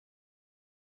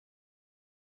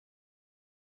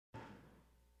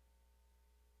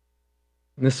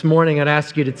This morning, I'd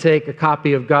ask you to take a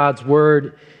copy of God's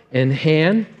Word in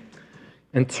hand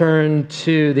and turn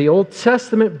to the Old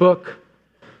Testament book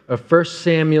of 1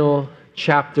 Samuel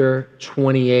chapter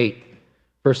 28.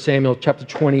 1 Samuel chapter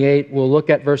 28, we'll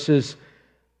look at verses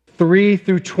 3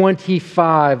 through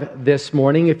 25 this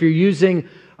morning. If you're using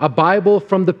a Bible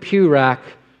from the pew rack,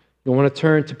 you'll want to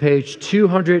turn to page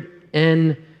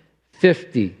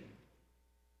 250.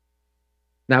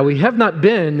 Now, we have not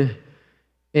been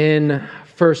in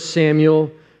 1 Samuel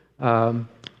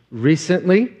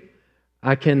recently.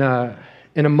 I can,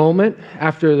 in a moment,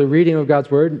 after the reading of God's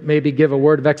Word, maybe give a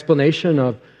word of explanation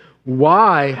of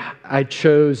why I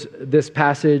chose this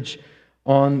passage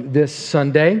on this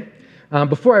Sunday.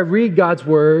 Before I read God's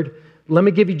Word, let me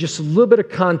give you just a little bit of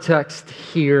context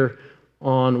here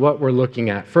on what we're looking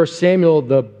at. 1 Samuel,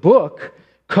 the book,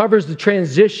 covers the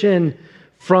transition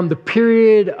from the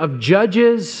period of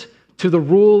judges to the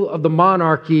rule of the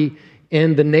monarchy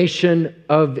in the nation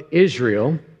of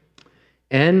Israel.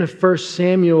 And 1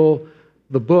 Samuel,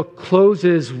 the book,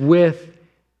 closes with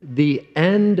the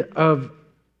end of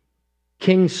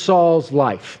King Saul's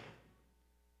life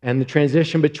and the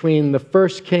transition between the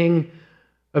first king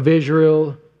of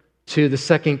Israel to the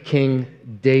second king,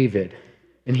 David.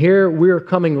 And here we're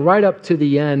coming right up to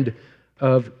the end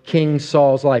of King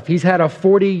Saul's life. He's had a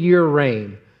 40-year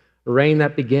reign, a reign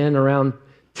that began around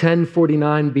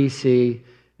 1049 BC,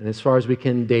 and as far as we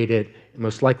can date it, it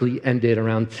most likely ended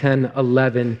around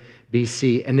 1011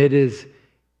 BC, and it is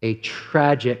a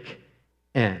tragic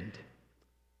end.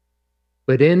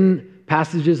 But in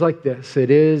passages like this, it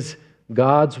is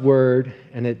God's Word,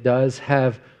 and it does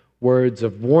have words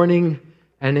of warning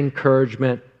and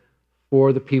encouragement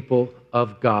for the people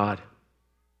of God.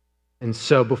 And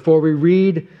so before we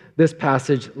read this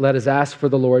passage, let us ask for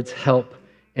the Lord's help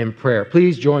in prayer.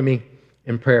 Please join me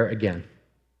in prayer again.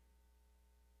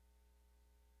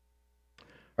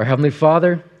 Our Heavenly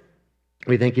Father,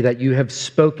 we thank you that you have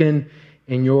spoken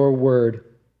in your word,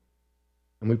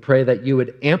 and we pray that you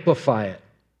would amplify it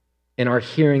in our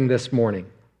hearing this morning,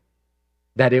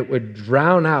 that it would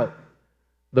drown out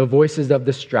the voices of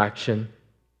distraction,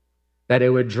 that it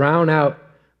would drown out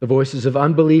the voices of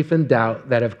unbelief and doubt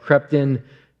that have crept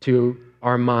into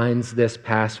our minds this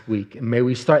past week. And may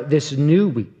we start this new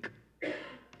week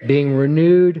being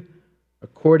renewed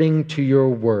according to your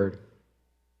word.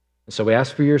 And so we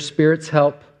ask for your Spirit's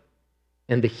help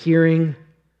in the hearing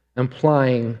and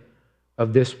applying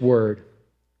of this word,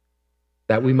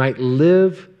 that we might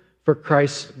live for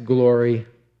Christ's glory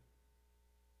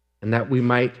and that we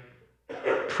might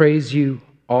praise you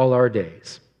all our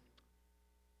days.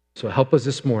 So help us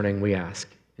this morning, we ask.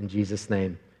 In Jesus'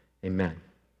 name, amen.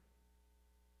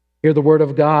 Hear the word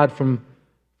of God from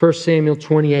 1 Samuel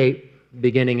 28,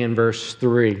 beginning in verse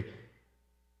 3.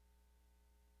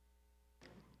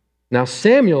 Now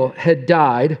Samuel had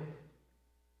died,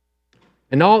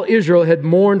 and all Israel had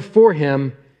mourned for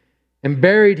him and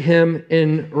buried him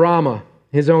in Ramah,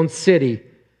 his own city.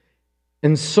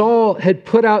 And Saul had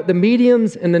put out the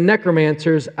mediums and the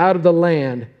necromancers out of the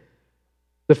land.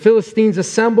 The Philistines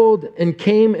assembled and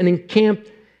came and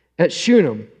encamped at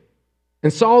Shunem.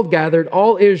 And Saul gathered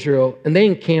all Israel, and they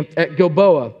encamped at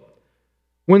Gilboa.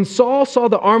 When Saul saw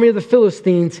the army of the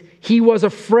Philistines, he was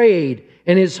afraid,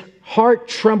 and his heart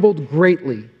trembled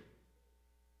greatly.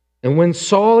 And when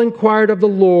Saul inquired of the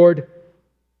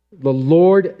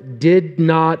Lord did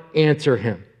not answer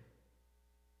him,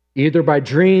 either by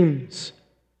dreams,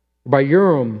 or by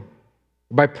Urim,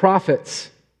 or by prophets.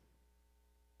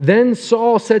 Then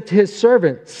Saul said to his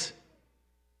servants,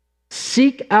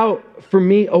 "Seek out for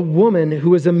me a woman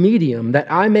who is a medium,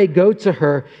 that I may go to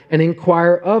her and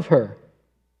inquire of her."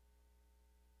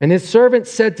 And his servants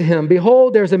said to him,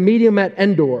 "Behold, there's a medium at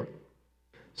Endor."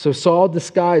 So Saul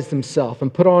disguised himself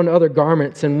and put on other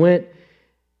garments and went,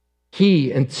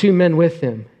 he and 2 men with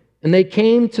him. And they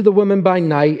came to the woman by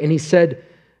night, and he said,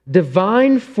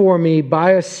 "Divine for me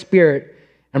by a spirit,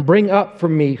 and bring up for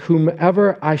me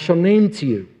whomever I shall name to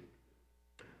you."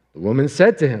 The woman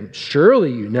said to him,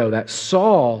 "Surely you know that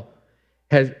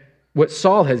what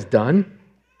Saul has done.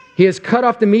 He has cut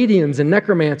off the mediums and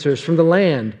necromancers from the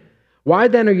land. Why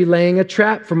then are you laying a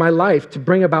trap for my life to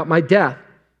bring about my death?"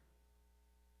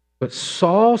 But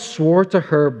Saul swore to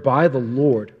her by the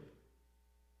Lord,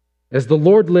 "As the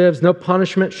Lord lives, no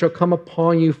punishment shall come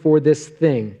upon you for this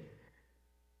thing."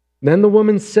 Then the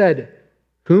woman said,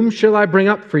 "Whom shall I bring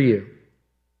up for you?"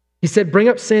 He said, "Bring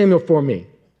up Samuel for me."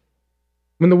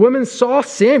 When the woman saw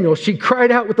Samuel, she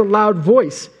cried out with a loud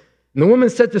voice. And the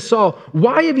woman said to Saul,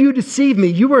 "Why have you deceived me?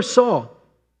 You are Saul."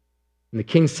 And the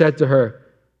king said to her,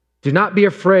 "Do not be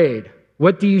afraid.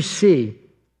 What do you see?"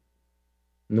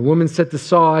 And the woman said to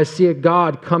Saul, I see a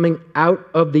God coming out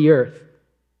of the earth.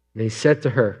 And he said to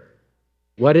her,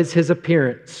 what is his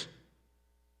appearance?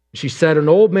 She said, an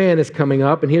old man is coming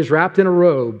up, and he is wrapped in a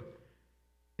robe.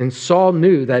 And Saul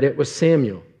knew that it was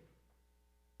Samuel.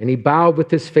 And he bowed with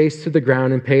his face to the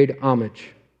ground and paid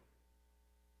homage.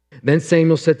 Then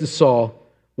Samuel said to Saul,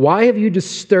 why have you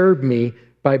disturbed me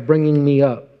by bringing me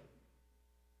up?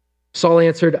 Saul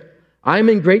answered, I am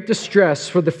in great distress,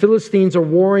 for the Philistines are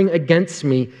warring against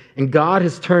me, and God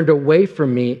has turned away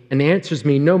from me and answers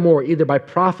me no more, either by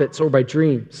prophets or by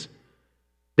dreams.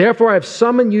 Therefore I have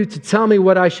summoned you to tell me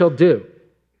what I shall do.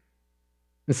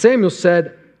 And Samuel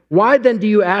said, why then do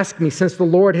you ask me, since the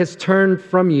Lord has turned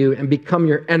from you and become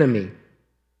your enemy?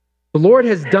 The Lord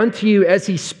has done to you as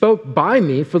he spoke by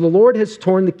me, for the Lord has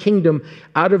torn the kingdom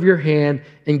out of your hand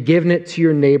and given it to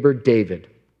your neighbor David.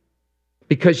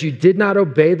 Because you did not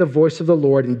obey the voice of the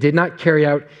Lord and did not carry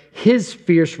out his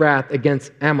fierce wrath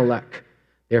against Amalek.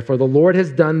 Therefore the Lord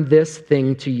has done this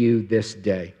thing to you this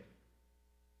day.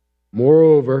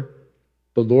 Moreover,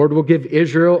 the Lord will give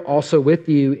Israel also with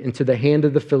you into the hand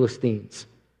of the Philistines.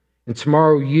 And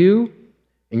tomorrow you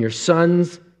and your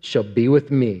sons shall be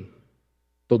with me.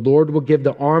 The Lord will give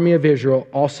the army of Israel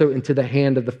also into the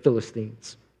hand of the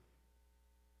Philistines.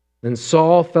 Then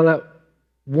Saul fell at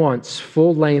once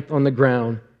full length on the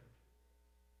ground,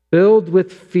 filled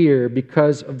with fear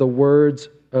because of the words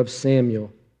of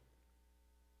Samuel.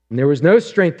 And there was no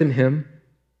strength in him,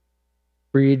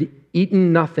 for he had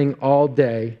eaten nothing all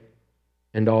day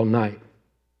and all night.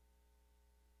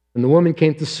 And the woman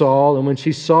came to Saul, and when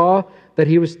she saw that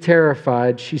he was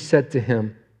terrified, she said to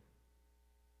him,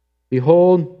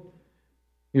 behold,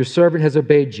 your servant has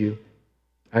obeyed you.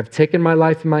 I have taken my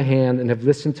life in my hand and have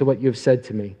listened to what you have said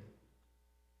to me.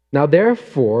 Now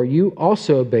therefore, you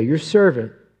also obey your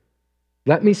servant.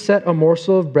 Let me set a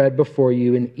morsel of bread before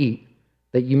you and eat,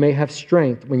 that you may have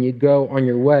strength when you go on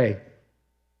your way.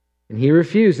 And he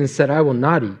refused and said, I will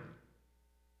not eat.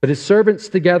 But his servants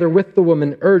together with the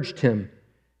woman urged him,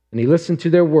 and he listened to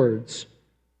their words.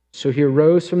 So he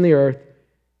arose from the earth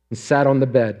and sat on the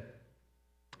bed.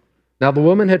 Now the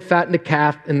woman had fattened a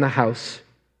calf in the house,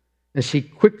 and she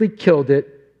quickly killed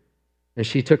it. And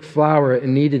she took flour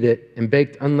and kneaded it and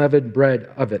baked unleavened bread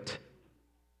of it.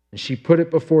 And she put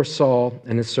it before Saul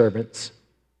and his servants.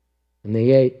 And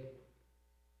they ate.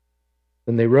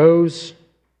 Then they rose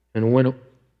and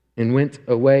went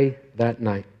away that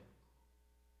night.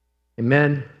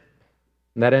 Amen.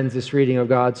 And that ends this reading of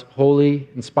God's holy,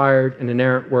 inspired, and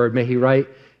inerrant word. May he write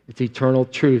its eternal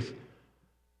truth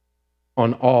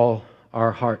on all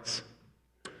our hearts.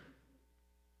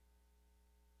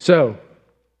 So,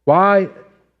 why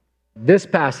this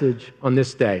passage on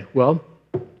this day? Well,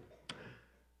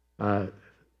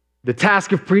 the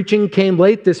task of preaching came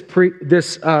late this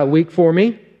week for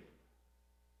me.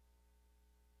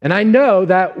 And I know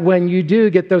that when you do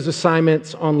get those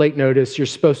assignments on late notice, you're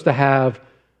supposed to have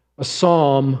a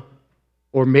psalm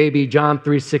or maybe John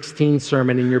 3:16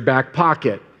 sermon in your back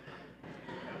pocket,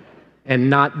 and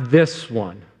not this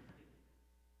one.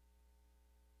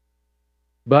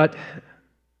 But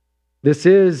this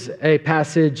is a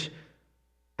passage,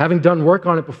 having done work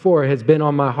on it before, has been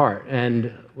on my heart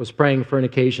and was praying for an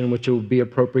occasion which it would be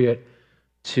appropriate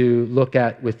to look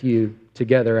at with you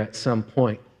together at some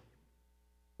point.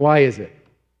 Why is it?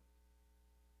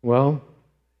 Well,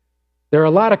 there are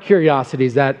a lot of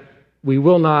curiosities that we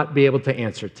will not be able to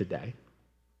answer today.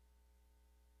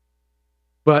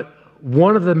 But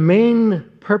one of the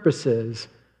main purposes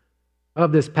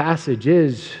of this passage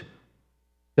is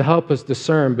to help us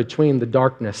discern between the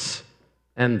darkness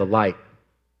and the light.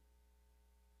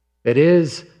 It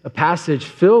is a passage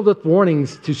filled with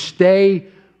warnings to stay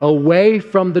away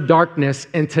from the darkness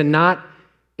and to not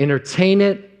entertain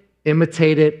it,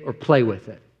 imitate it, or play with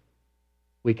it.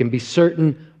 We can be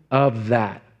certain of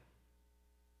that.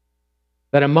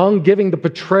 That among giving the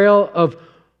portrayal of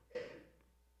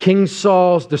King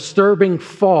Saul's disturbing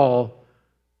fall,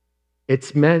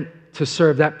 it's meant to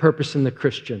serve that purpose in the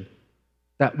Christian.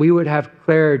 That we would have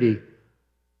clarity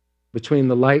between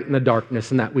the light and the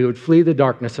darkness, and that we would flee the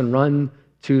darkness and run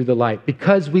to the light.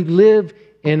 Because we live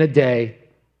in a day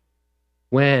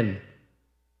when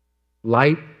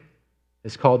light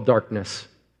is called darkness,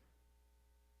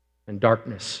 and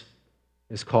darkness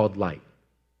is called light.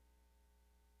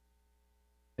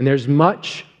 And there's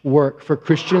much work for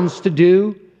Christians to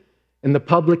do in the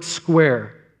public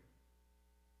square,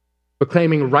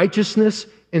 proclaiming righteousness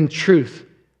and truth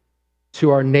to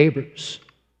our neighbors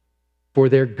for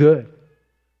their good,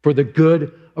 for the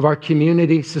good of our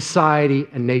community, society,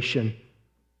 and nation.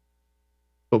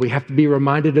 But we have to be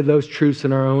reminded of those truths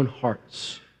in our own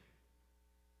hearts.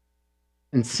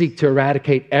 and seek to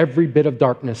eradicate every bit of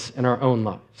darkness in our own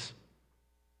lives.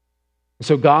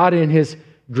 So God, in his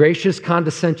gracious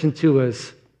condescension to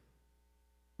us,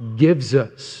 gives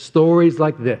us stories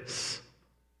like this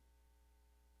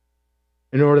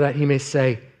in order that he may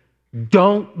say,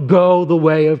 don't go the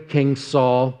way of King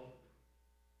Saul.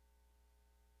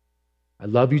 I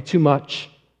love you too much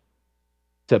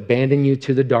to abandon you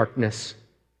to the darkness.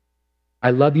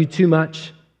 I love you too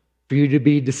much for you to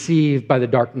be deceived by the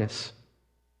darkness.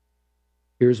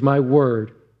 Here's my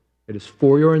word. It is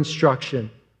for your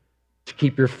instruction to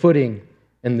keep your footing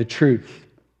in the truth.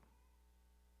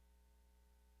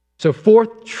 So, 4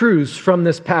 truths from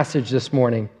this passage this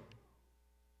morning.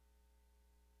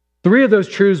 3 of those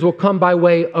truths will come by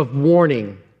way of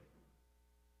warning.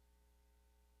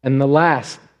 And the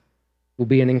last will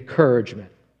be an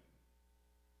encouragement.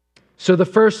 So the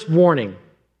first warning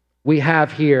we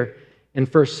have here in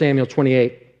 1 Samuel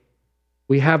 28,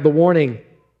 we have the warning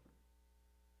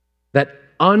that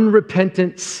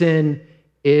unrepentant sin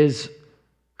is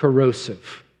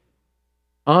corrosive.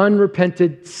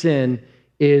 Unrepented sin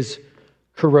is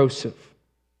corrosive.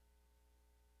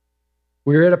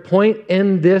 We're at a point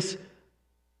in this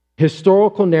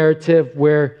historical narrative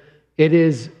where it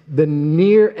is the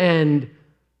near end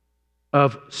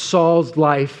of Saul's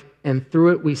life, and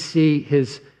through it we see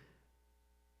his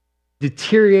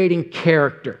deteriorating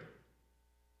character.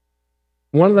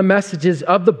 One of the messages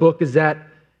of the book is that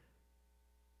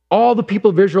all the people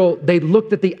of Israel, they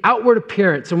looked at the outward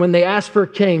appearance, and when they asked for a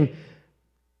king,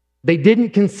 they didn't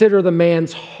consider the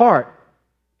man's heart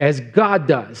as God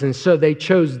does. And so they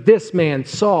chose this man,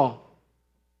 Saul.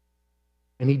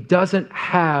 And he doesn't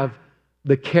have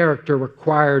the character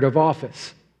required of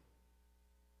office.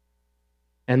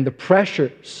 And the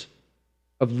pressures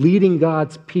of leading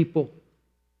God's people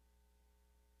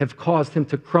have caused him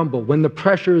to crumble. When the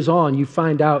pressure is on, you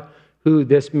find out who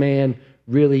this man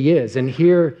really is. And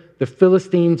here the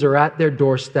Philistines are at their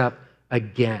doorstep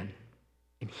again.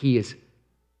 And he is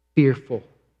fearful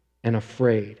and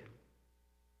afraid.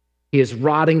 He is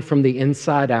rotting from the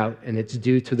inside out, and it's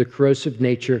due to the corrosive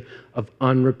nature of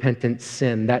unrepentant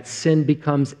sin. That sin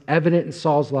becomes evident in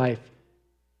Saul's life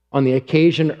on the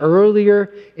occasion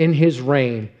earlier in his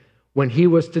reign when he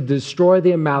was to destroy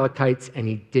the Amalekites, and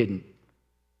he didn't.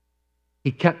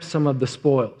 He kept some of the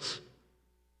spoils,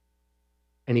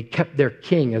 and he kept their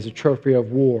king as a trophy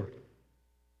of war.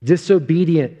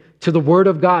 Disobedient to the word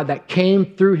of God that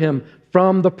came through him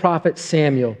from the prophet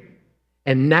Samuel.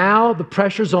 And now the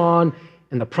pressure's on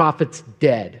and the prophet's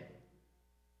dead.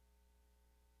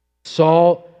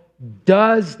 Saul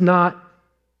does not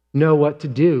know what to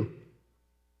do.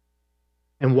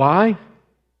 And why?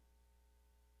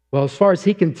 Well, as far as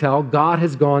he can tell, God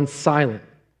has gone silent.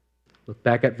 Look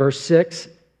back at verse 6.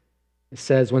 It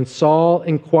says, when Saul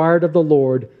inquired of the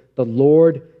Lord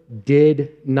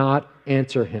did not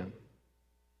answer him.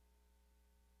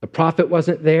 The prophet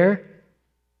wasn't there.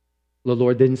 The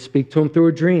Lord didn't speak to him through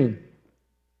a dream.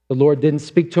 The Lord didn't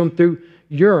speak to him through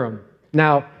Urim.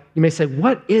 Now, you may say,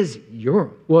 what is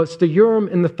Urim? Well, it's the Urim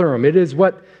and the Thummim. It is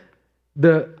what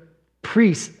the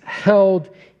priests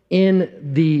held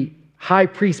in the high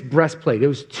priest's breastplate. It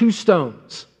was 2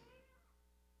 stones.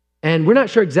 And we're not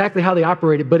sure exactly how they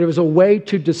operated, but it was a way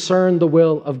to discern the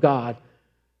will of God.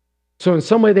 So in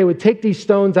some way, they would take these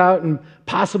stones out and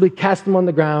possibly cast them on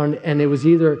the ground, and it was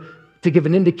either to give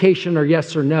an indication or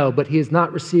yes or no, but he is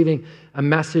not receiving a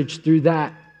message through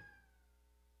that.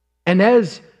 And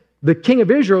as the king of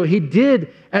Israel, he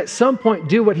did at some point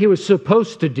do what he was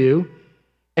supposed to do,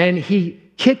 and he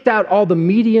kicked out all the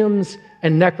mediums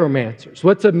and necromancers.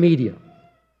 What's a medium?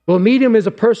 Well, a medium is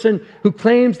a person who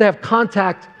claims to have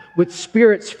contact with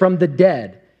spirits from the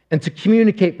dead and to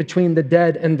communicate between the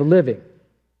dead and the living.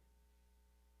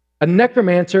 A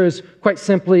necromancer is quite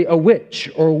simply a witch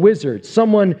or a wizard,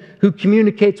 someone who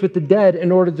communicates with the dead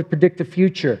in order to predict the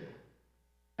future.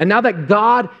 And now that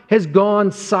God has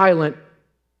gone silent,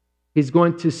 he's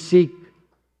going to seek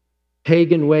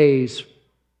pagan ways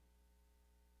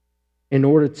in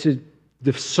order to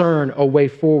discern a way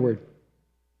forward.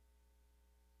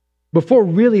 Before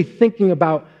really thinking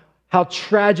about how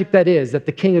tragic that is that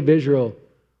the king of Israel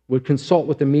would consult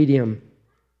with a medium,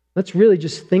 let's really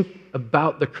just think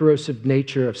about the corrosive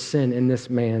nature of sin in this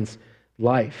man's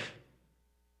life.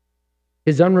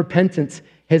 His unrepentance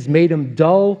has made him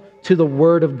dull to the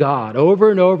word of God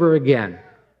over and over again.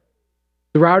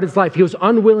 Throughout his life, he was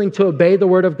unwilling to obey the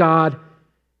word of God,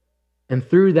 and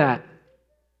through that,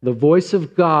 the voice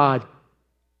of God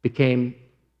became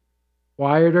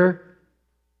quieter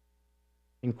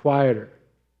and quieter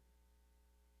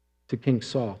to King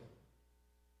Saul.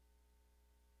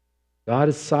 God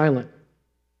is silent.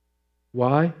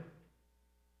 Why?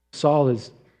 Saul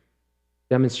has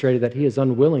demonstrated that he is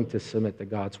unwilling to submit to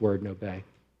God's word and obey.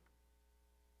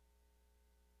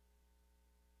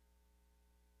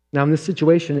 Now, in this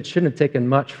situation, it shouldn't have taken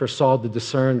much for Saul to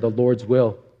discern the Lord's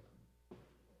will.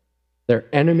 Their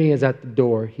enemy is at the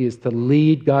door. He is to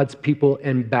lead God's people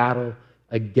in battle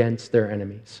against their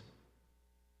enemies.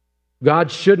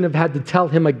 God shouldn't have had to tell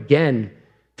him again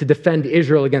to defend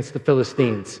Israel against the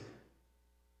Philistines.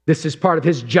 This is part of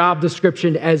his job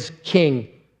description as king.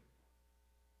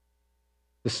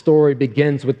 The story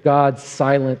begins with God's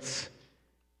silence.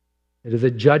 It is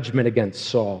a judgment against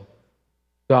Saul.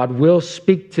 God will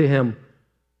speak to him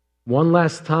one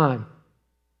last time.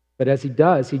 But as he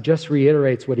does, he just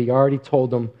reiterates what he already told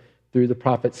them through the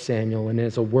prophet Samuel, and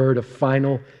is a word of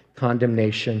final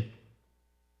condemnation.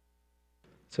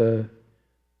 It's a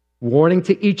warning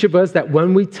to each of us that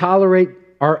when we tolerate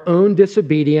our own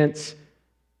disobedience,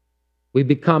 we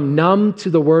become numb to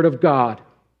the word of God.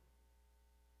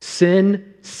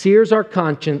 Sin sears our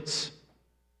conscience,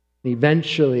 and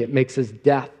eventually it makes us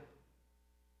deaf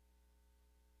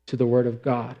to the word of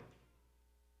God.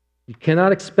 You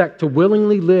cannot expect to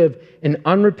willingly live in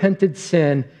unrepented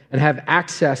sin and have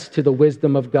access to the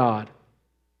wisdom of God.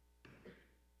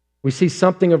 We see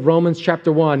something of Romans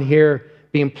chapter 1 here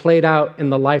being played out in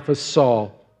the life of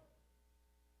Saul,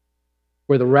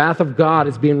 where the wrath of God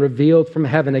is being revealed from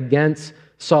heaven against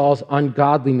Saul's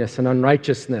ungodliness and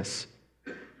unrighteousness.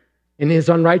 In his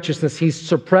unrighteousness, he's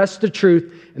suppressed the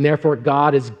truth, and therefore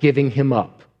God is giving him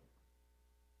up.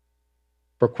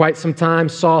 For quite some time,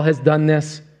 Saul has done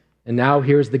this, and now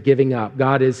here's the giving up.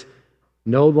 God is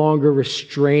no longer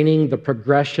restraining the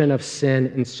progression of sin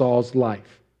in Saul's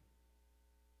life.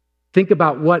 Think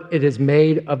about what it has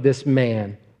made of this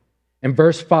man. In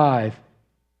verse 5,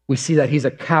 we see that he's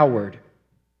a coward.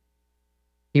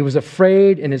 He was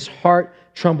afraid, and his heart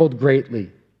trembled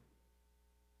greatly.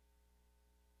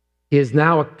 He is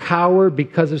now a coward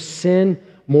because of sin,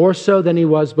 more so than he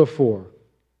was before.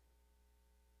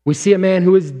 We see a man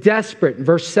who is desperate in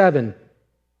verse 7.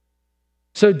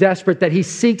 So desperate that he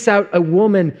seeks out a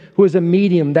woman who is a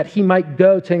medium that he might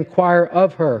go to inquire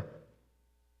of her.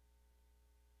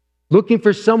 Looking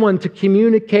for someone to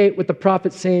communicate with the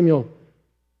prophet Samuel.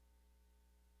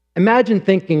 Imagine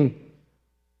thinking,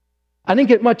 I didn't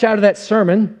get much out of that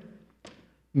sermon.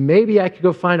 Maybe I could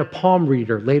go find a palm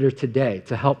reader later today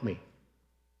to help me.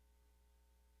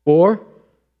 Or,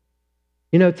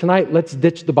 tonight let's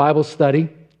ditch the Bible study,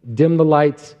 dim the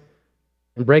lights,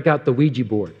 and break out the Ouija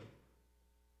board.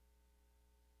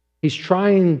 He's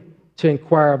trying to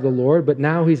inquire of the Lord, but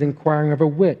now he's inquiring of a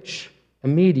witch, a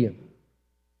medium.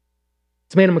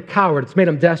 It's made him a coward. It's made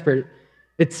him desperate.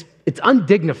 It's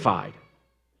undignified.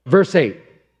 Verse 8.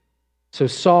 So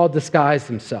Saul disguised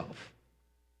himself.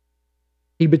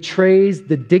 He betrays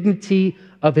the dignity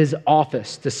of his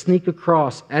office to sneak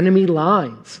across enemy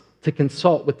lines to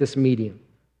consult with this medium.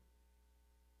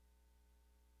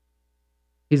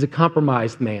 He's a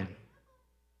compromised man.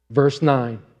 Verse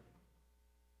 9.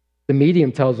 The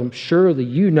medium tells him, surely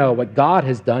you know what God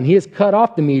has done. He has cut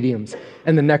off the mediums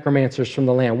and the necromancers from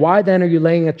the land. Why then are you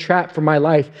laying a trap for my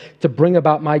life to bring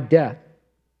about my death?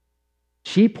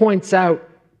 She points out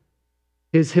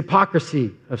his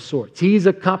hypocrisy of sorts. He's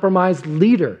a compromised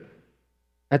leader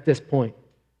at this point.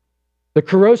 The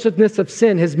corrosiveness of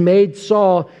sin has made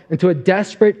Saul into a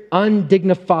desperate,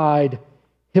 undignified,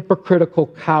 hypocritical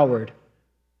coward.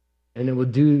 And it will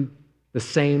do the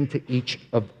same to each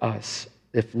of us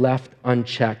if left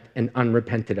unchecked and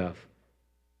unrepented of.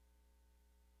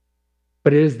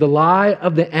 But it is the lie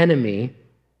of the enemy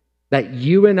that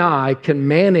you and I can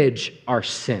manage our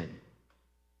sin.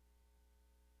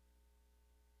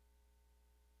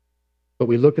 But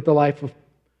we look at the life of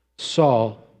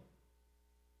Saul,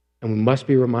 and we must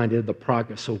be reminded of the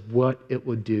progress of what it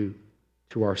would do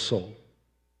to our soul.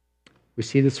 We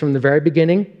see this from the very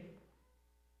beginning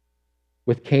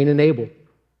with Cain and Abel,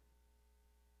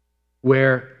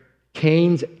 where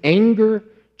Cain's anger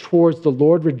towards the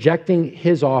Lord rejecting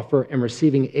his offer and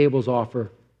receiving Abel's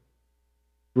offer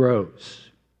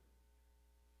grows.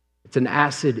 It's an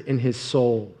acid in his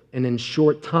soul, and in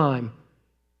short time,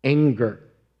 anger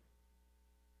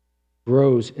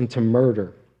grows into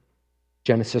murder.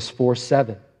 Genesis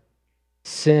 4:7.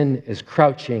 Sin is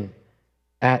crouching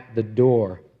at the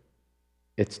door.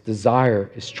 Its desire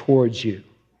is towards you,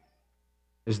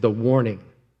 is the warning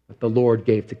that the Lord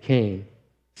gave to Cain.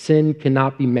 Sin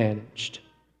cannot be managed.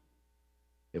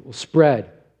 It will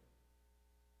spread.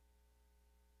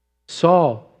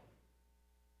 Saul,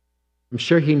 I'm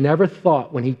sure he never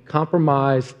thought when he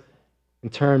compromised in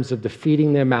terms of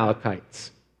defeating the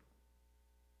Amalekites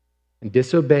and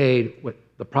disobeyed what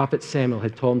the prophet Samuel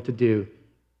had told him to do,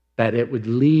 that it would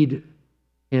lead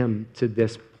him to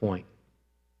this point.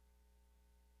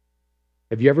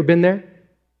 Have you ever been there?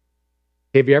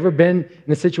 Have you ever been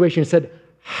in a situation and said,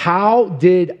 how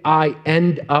did I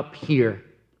end up here?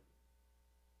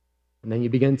 And then you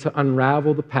begin to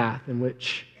unravel the path in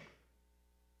which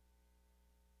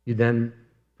you then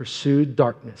pursued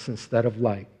darkness instead of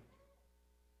light.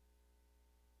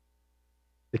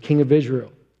 The king of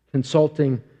Israel,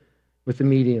 consulting with the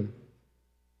medium.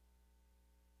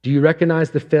 Do you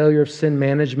recognize the failure of sin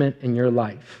management in your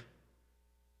life?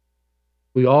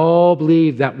 We all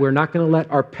believe that we're not going to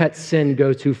let our pet sin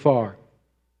go too far,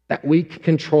 that we can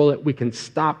control it, we can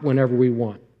stop whenever we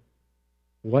want.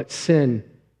 What sin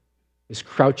is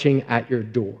crouching at your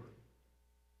door?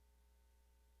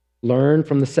 Learn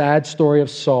from the sad story of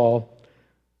Saul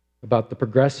about the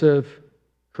progressive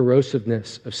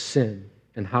corrosiveness of sin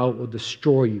and how it will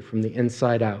destroy you from the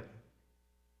inside out.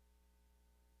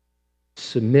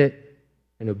 Submit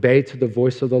and obey to the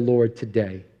voice of the Lord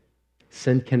today.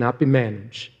 Sin cannot be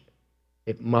managed.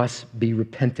 It must be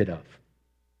repented of.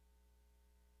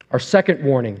 Our second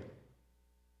warning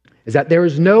is that there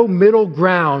is no middle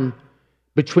ground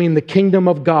between the kingdom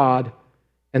of God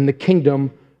and the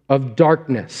kingdom of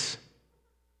darkness.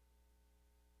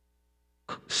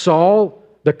 Saul,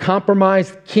 the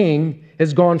compromised king,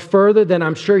 has gone further than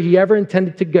I'm sure he ever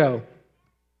intended to go.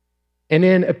 And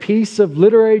in a piece of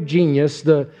literary genius,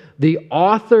 the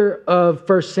author of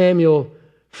 1 Samuel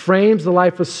frames the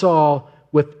life of Saul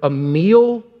with a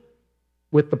meal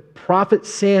with the prophet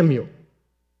Samuel.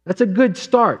 That's a good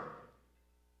start.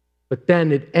 But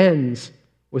then it ends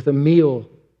with a meal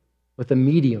with a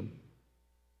medium.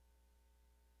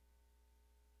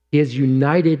 He has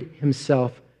united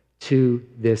himself to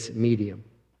this medium.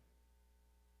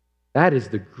 That is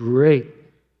the great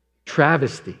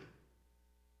travesty.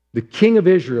 The king of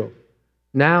Israel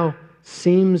now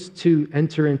seems to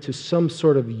enter into some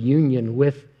sort of union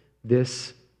with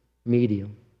this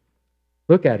medium.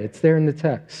 Look at it. It's there in the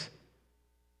text.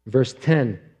 Verse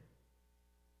 10.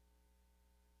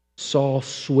 Saul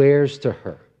swears to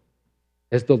her,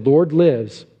 as the Lord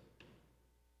lives,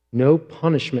 no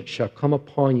punishment shall come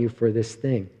upon you for this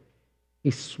thing.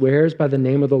 He swears by the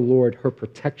name of the Lord her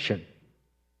protection.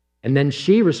 And then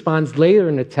she responds later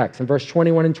in the text, in verse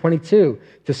 21 and 22,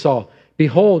 to Saul,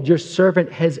 behold, your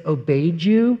servant has obeyed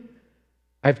you.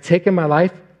 I've taken my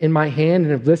life in my hand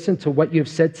and have listened to what you have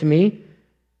said to me.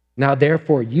 Now,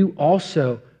 therefore, you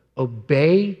also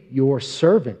obey your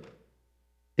servant.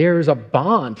 There is a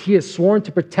bond. He has sworn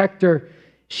to protect her.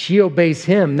 She obeys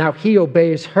him. Now he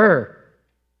obeys her.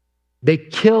 They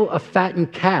kill a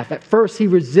fattened calf. At first, he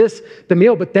resists the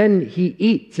meal, but then he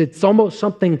eats. It's almost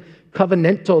something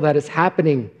covenantal that is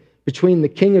happening between the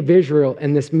king of Israel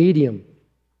and this medium.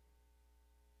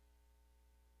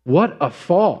 What a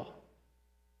fall.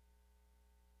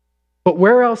 But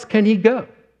where else can he go?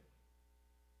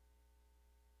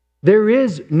 There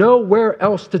is nowhere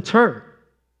else to turn.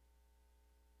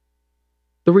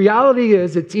 The reality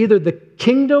is it's either the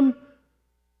kingdom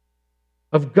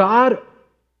of God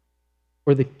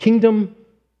or the kingdom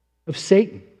of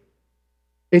Satan.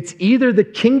 It's either the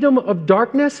kingdom of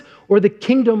darkness or the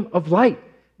kingdom of light.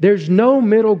 There's no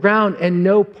middle ground and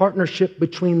no partnership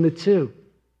between the two.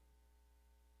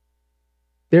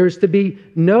 There is to be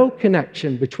no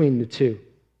connection between the two.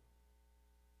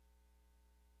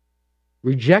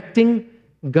 Rejecting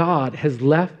God has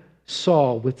left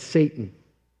Saul with Satan.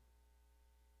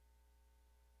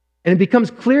 And it becomes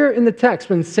clear in the text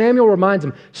when Samuel reminds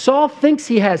him, Saul thinks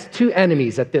he has two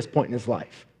enemies at this point in his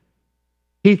life.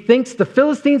 He thinks the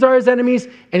Philistines are his enemies,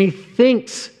 and he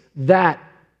thinks that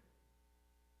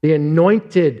the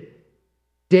anointed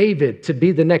David to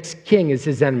be the next king is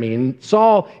his enemy. And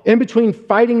Saul, in between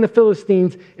fighting the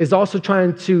Philistines, is also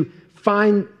trying to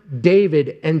find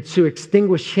David and to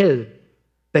extinguish him,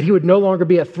 that he would no longer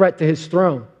be a threat to his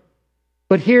throne.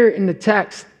 But here in the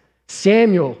text,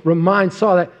 Samuel reminds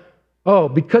Saul that, oh,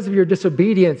 because of your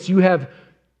disobedience, you have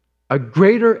a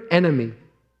greater enemy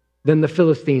than the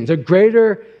Philistines, a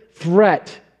greater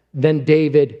threat than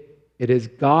David. It is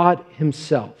God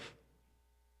himself.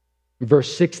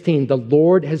 Verse 16, the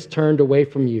Lord has turned away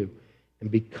from you and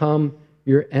become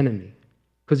your enemy,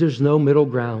 because there's no middle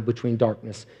ground between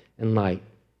darkness and light.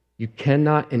 You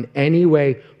cannot in any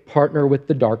way partner with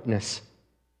the darkness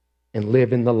and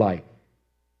live in the light.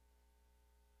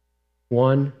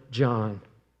 1 John,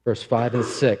 verse 5 and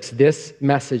 6. This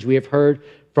message we have heard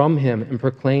from him and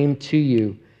proclaimed to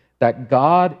you, that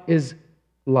God is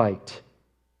light,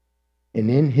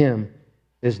 and in him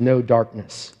is no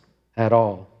darkness at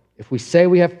all. If we say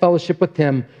we have fellowship with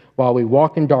him While we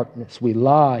walk in darkness, we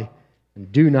lie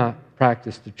and do not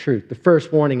practice the truth. The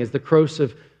first warning is the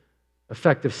corrosive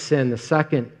effect of sin. The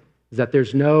second is that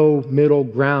there's no middle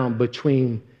ground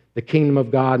between the kingdom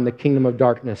of God and the kingdom of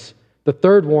darkness. The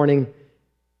third warning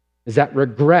is that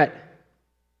regret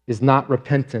is not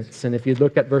repentance. And if you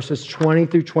look at verses 20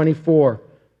 through 24,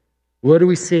 what do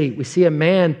we see? We see a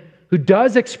man who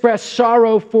does express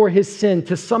sorrow for his sin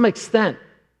to some extent.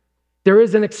 There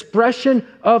is an expression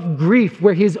of grief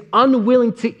where he is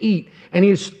unwilling to eat and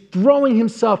he is throwing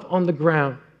himself on the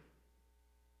ground.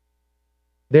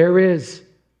 There is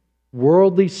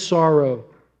worldly sorrow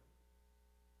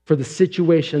for the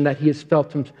situation that he has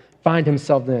find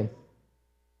himself in.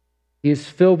 He is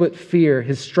filled with fear.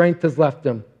 His strength has left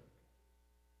him.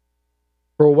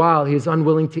 For a while, he is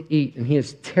unwilling to eat and he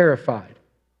is terrified.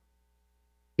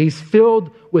 He's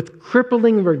filled with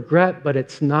crippling regret, but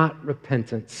it's not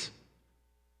repentance.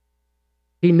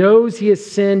 He knows he has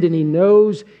sinned and he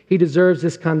knows he deserves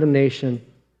this condemnation.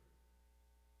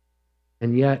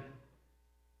 And yet,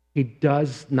 he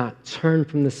does not turn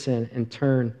from the sin and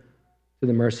turn to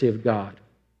the mercy of God.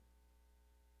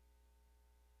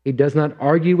 He does not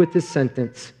argue with his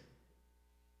sentence.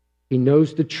 He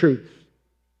knows the truth.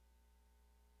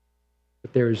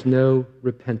 But there is no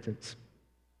repentance.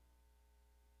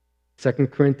 2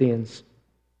 Corinthians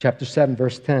chapter 7,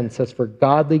 verse 10 says, "For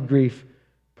godly grief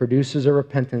produces a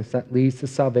repentance that leads to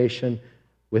salvation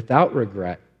without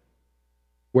regret,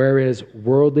 whereas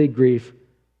worldly grief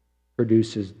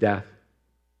produces death."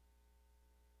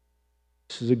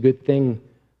 This is a good thing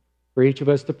for each of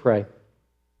us to pray.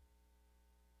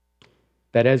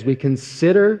 That as we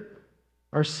consider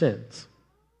our sins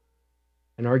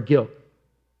and our guilt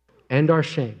and our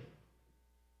shame,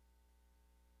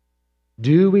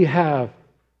 do we have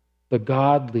the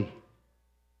godly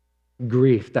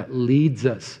grief that leads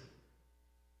us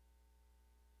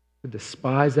to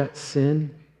despise that sin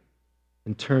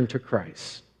and turn to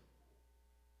Christ?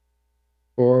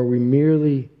 Or are we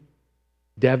merely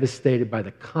devastated by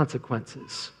the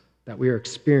consequences that we are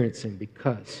experiencing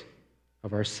because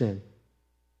of our sin?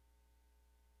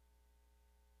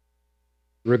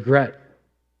 Regret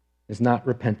is not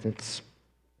repentance.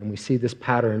 And we see this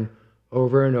pattern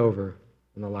over and over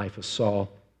in the life of Saul.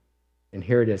 And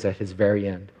here it is at his very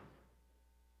end.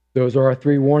 Those are our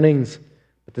three warnings.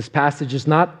 But this passage is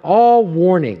not all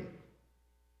warning.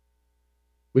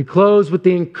 We close with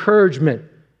the encouragement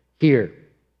here.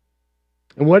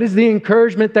 And what is the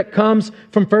encouragement that comes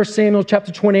from 1 Samuel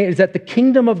chapter 28 is that the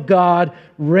kingdom of God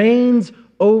reigns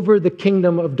over the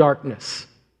kingdom of darkness.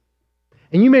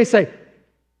 And you may say,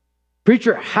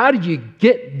 "Preacher, how did you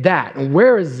get that? And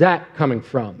where is that coming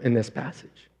from in this passage?"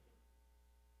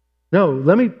 No,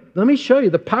 let me show you.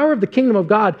 The power of the kingdom of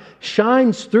God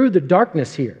shines through the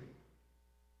darkness here.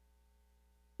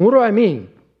 What do I mean?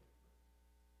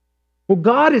 Well,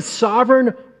 God is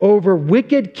sovereign over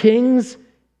wicked kings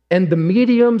and the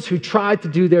mediums who try to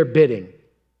do their bidding.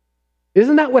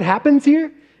 Isn't that what happens here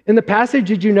in the passage?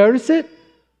 Did you notice it?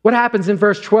 What happens in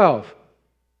verse 12?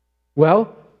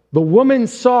 Well, the woman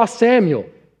saw Samuel,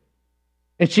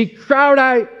 and she cried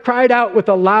out with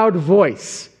a loud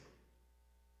voice.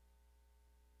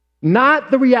 Not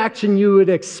the reaction you would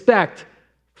expect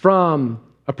from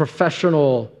a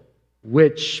professional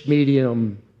witch,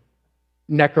 medium,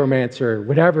 necromancer,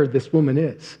 whatever this woman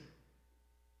is.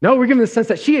 No, we're given the sense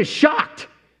that she is shocked.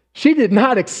 She did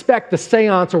not expect the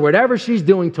seance or whatever she's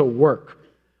doing to work.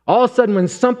 All of a sudden, when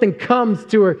something comes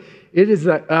to her, it is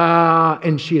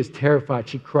and she is terrified.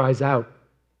 She cries out.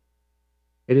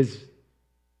 It is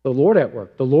the Lord at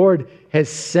work. The Lord has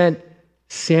sent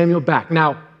Samuel back.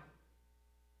 Now,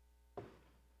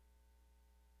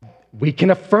 we can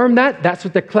affirm that. That's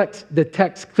what the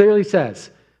text clearly says.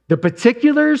 The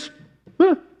particulars,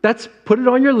 that's put it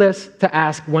on your list to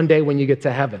ask one day when you get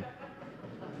to heaven.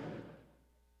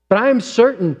 But I am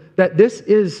certain that this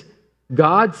is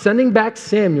God sending back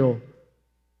Samuel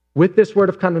with this word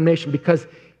of condemnation because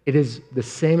it is the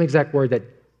same exact word that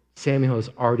Samuel has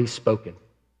already spoken.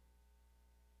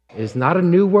 It is not a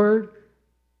new word.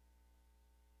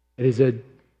 It is a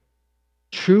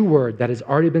true word that has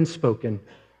already been spoken.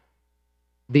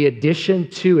 The addition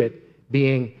to it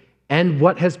being, "And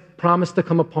what has promised to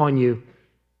come upon you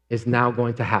is now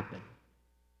going to happen."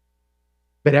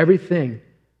 But everything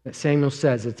that Samuel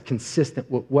says is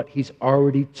consistent with what he's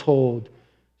already told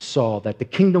Saul, that the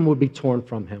kingdom would be torn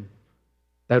from him,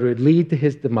 that it would lead to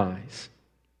his demise.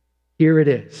 Here it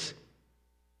is.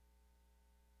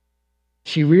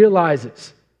 She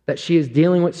realizes that she is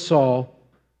dealing with Saul.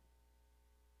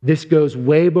 This goes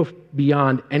way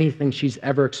beyond anything she's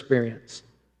ever experienced.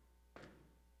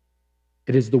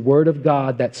 It is the word of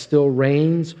God that still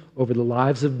reigns over the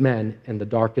lives of men in the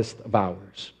darkest of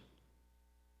hours.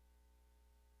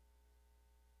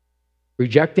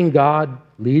 Rejecting God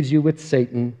leaves you with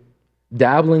Satan.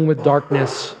 Dabbling with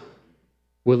darkness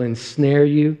will ensnare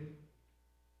you.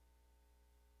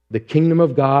 The kingdom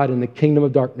of God and the kingdom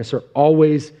of darkness are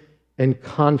always in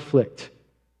conflict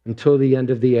until the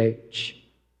end of the age.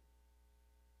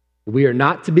 We are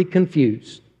not to be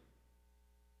confused.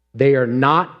 They are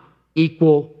not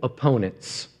equal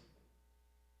opponents.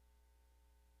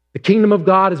 The kingdom of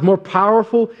God is more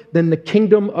powerful than the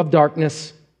kingdom of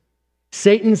darkness.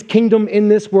 Satan's kingdom in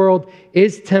this world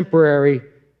is temporary.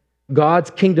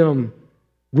 God's kingdom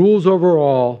rules over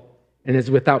all and is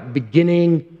without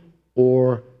beginning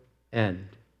or end.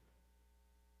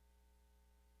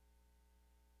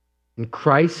 And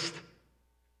Christ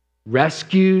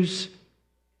rescues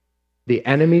the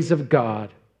enemies of God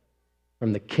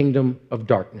from the kingdom of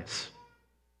darkness.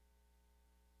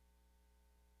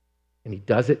 And he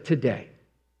does it today.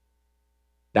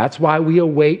 That's why we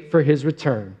await for his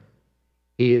return.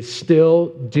 He is still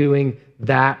doing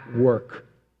that work,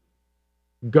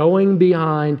 going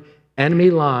behind enemy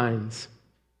lines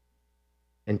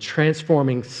and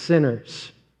transforming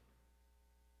sinners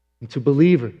into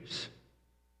believers,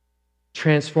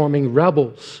 transforming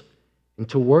rebels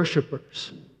into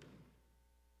worshipers,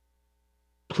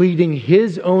 pleading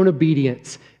his own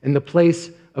obedience in the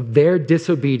place of their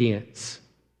disobedience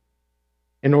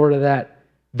in order that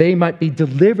they might be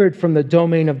delivered from the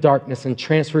domain of darkness and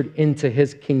transferred into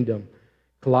his kingdom.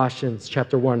 Colossians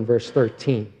chapter 1, verse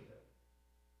 13.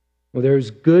 Well,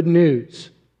 there's good news.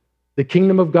 The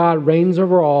kingdom of God reigns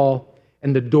over all,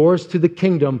 and the doors to the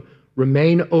kingdom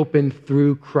remain open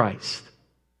through Christ.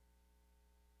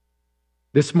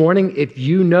 This morning, if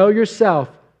you know yourself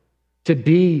to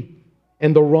be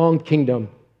in the wrong kingdom,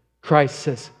 Christ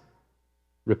says,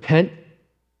 repent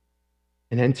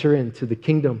and enter into the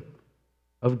kingdom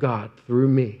of God through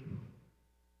me.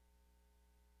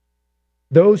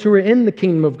 Those who are in the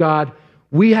kingdom of God,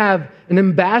 we have an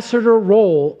ambassador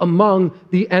role among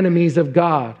the enemies of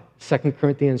God. 2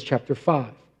 Corinthians chapter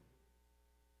 5.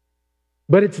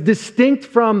 But it's distinct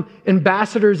from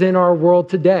ambassadors in our world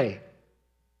today.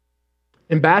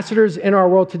 Ambassadors in our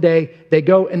world today, they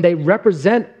go and they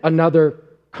represent another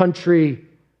country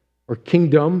or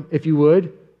kingdom, if you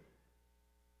would,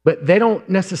 but they don't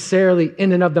necessarily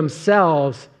in and of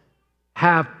themselves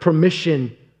have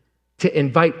permission to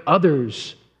invite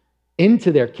others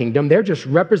into their kingdom. They're just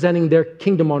representing their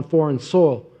kingdom on foreign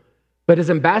soil. But as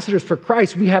ambassadors for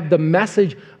Christ, we have the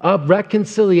message of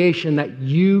reconciliation, that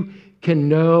you can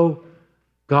know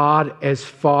God as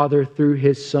Father through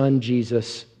his Son,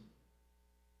 Jesus.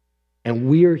 And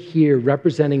we are here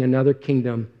representing another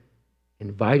kingdom,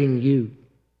 inviting you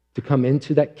to come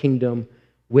into that kingdom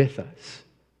with us.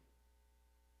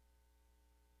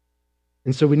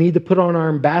 And so we need to put on our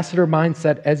ambassador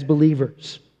mindset as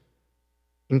believers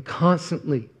and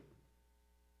constantly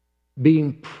be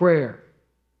in prayer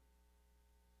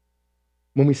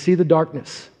when we see the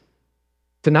darkness,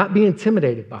 to not be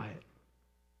intimidated by it,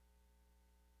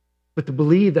 but to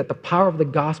believe that the power of the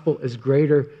gospel is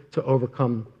greater to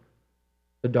overcome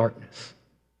the darkness.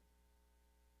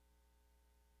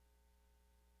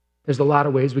 There's a lot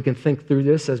of ways we can think through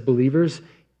this as believers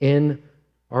in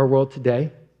our world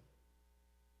today.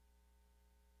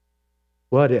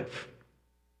 What if?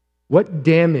 What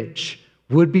damage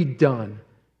would be done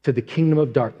to the kingdom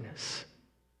of darkness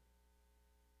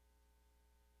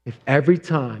if every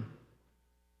time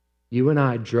you and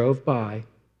I drove by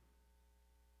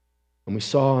and we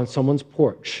saw on someone's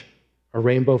porch a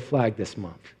rainbow flag this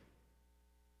month,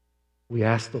 we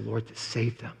asked the Lord to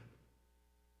save them,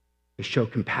 to show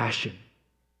compassion,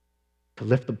 to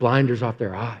lift the blinders off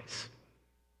their eyes?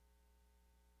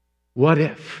 What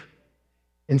if,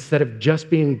 instead of just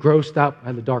being grossed out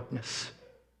by the darkness,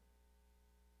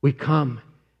 we come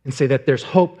and say that there's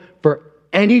hope for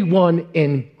anyone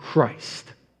in Christ?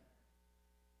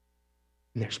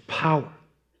 And there's power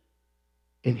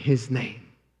in his name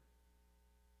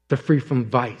to free from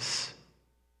vice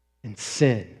and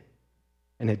sin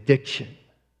and addiction.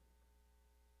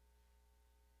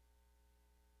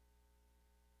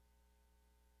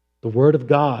 The Word of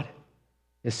God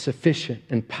is sufficient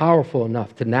and powerful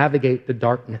enough to navigate the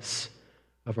darkness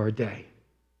of our day.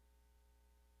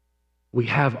 We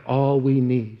have all we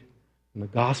need in the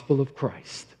gospel of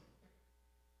Christ.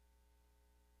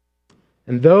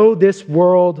 And though this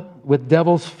world with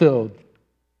devils filled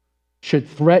should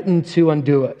threaten to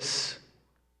undo us,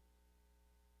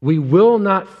 we will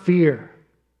not fear,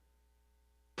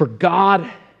 for God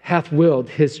hath willed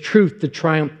his truth to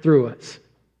triumph through us.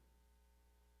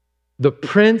 The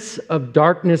prince of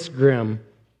darkness grim,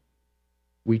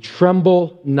 we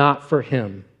tremble not for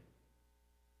him.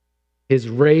 His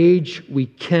rage we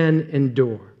can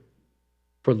endure,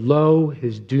 for lo,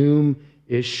 his doom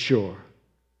is sure.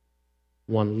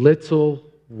 One little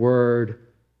word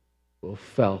will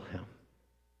fell him.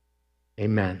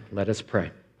 Amen. Let us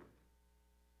pray.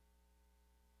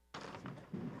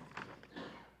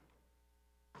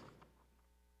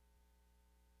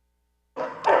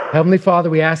 Heavenly Father,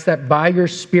 we ask that by your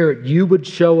Spirit you would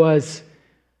show us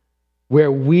where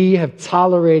we have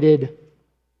tolerated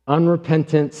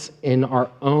unrepentance in our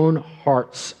own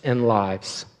hearts and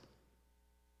lives.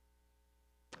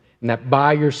 And that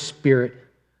by your Spirit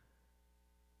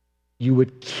you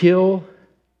would kill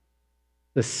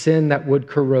the sin that would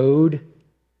corrode,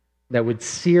 that would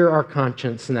sear our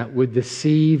conscience, and that would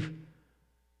deceive,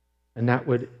 and that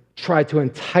would try to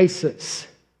entice us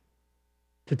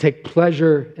to take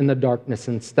pleasure in the darkness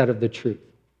instead of the truth.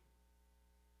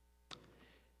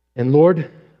 And Lord,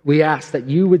 we ask that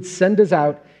you would send us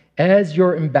out as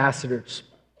your ambassadors,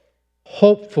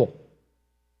 hopeful,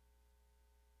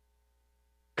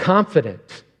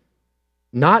 confident,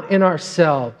 not in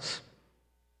ourselves,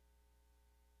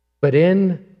 but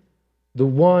in the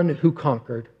one who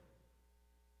conquered,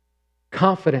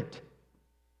 confident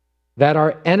that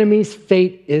our enemy's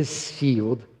fate is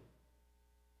sealed,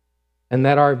 and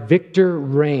that our victor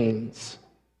reigns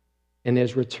and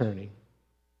is returning.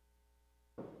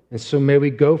 And so may we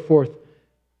go forth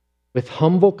with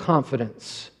humble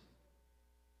confidence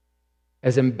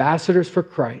as ambassadors for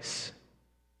Christ,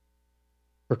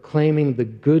 proclaiming the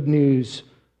good news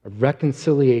of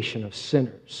reconciliation of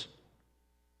sinners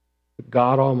with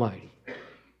God Almighty.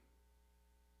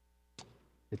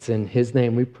 It's in his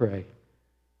name we pray,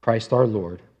 Christ our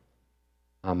Lord.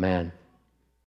 Amen.